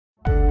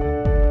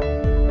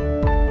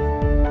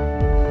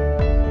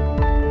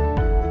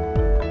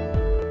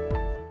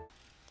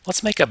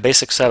Let's make a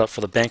basic setup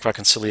for the bank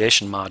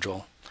reconciliation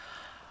module.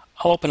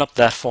 I'll open up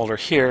that folder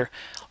here.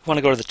 I want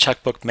to go to the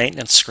checkbook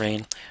maintenance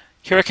screen.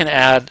 Here I can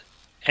add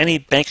any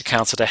bank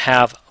accounts that I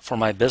have for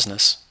my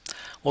business.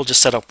 We'll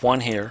just set up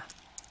one here.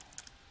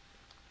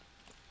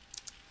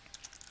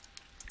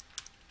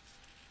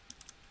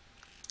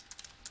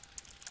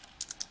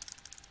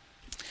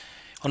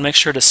 I want to make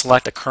sure to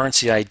select a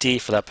currency ID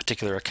for that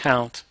particular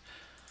account.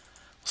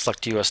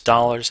 Select US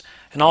dollars,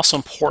 and also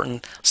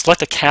important,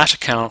 select a cash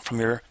account from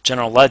your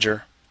general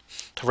ledger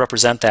to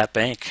represent that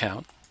bank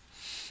account.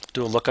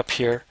 Do a lookup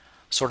here,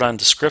 sort on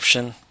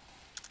description.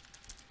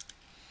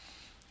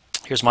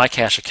 Here's my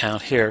cash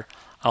account here.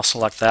 I'll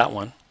select that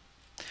one.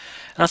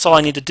 And that's all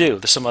I need to do.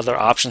 There's some other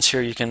options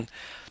here you can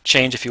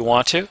change if you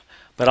want to,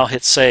 but I'll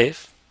hit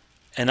save.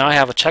 And now I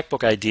have a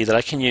checkbook ID that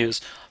I can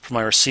use for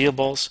my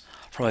receivables,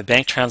 for my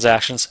bank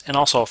transactions, and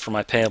also for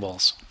my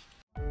payables.